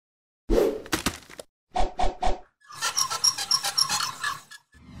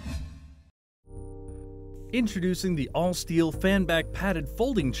Introducing the all-steel Fanback padded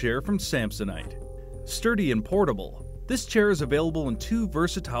folding chair from Samsonite. Sturdy and portable, this chair is available in two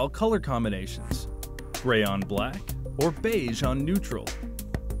versatile color combinations, gray on black or beige on neutral.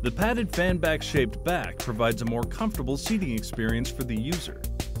 The padded Fanback-shaped back provides a more comfortable seating experience for the user.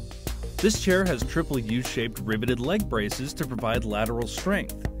 This chair has triple U-shaped riveted leg braces to provide lateral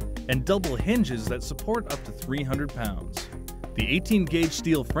strength, and double hinges that support up to 300 pounds. The 18-gauge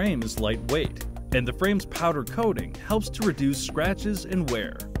steel frame is lightweight, and the frame's powder coating helps to reduce scratches and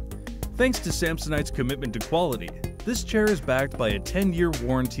wear. Thanks to Samsonite's commitment to quality, this chair is backed by a 10-year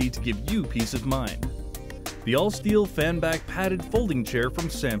warranty to give you peace of mind. The all-steel Fanback padded folding chair from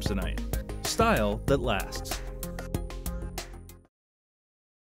Samsonite. Style that lasts.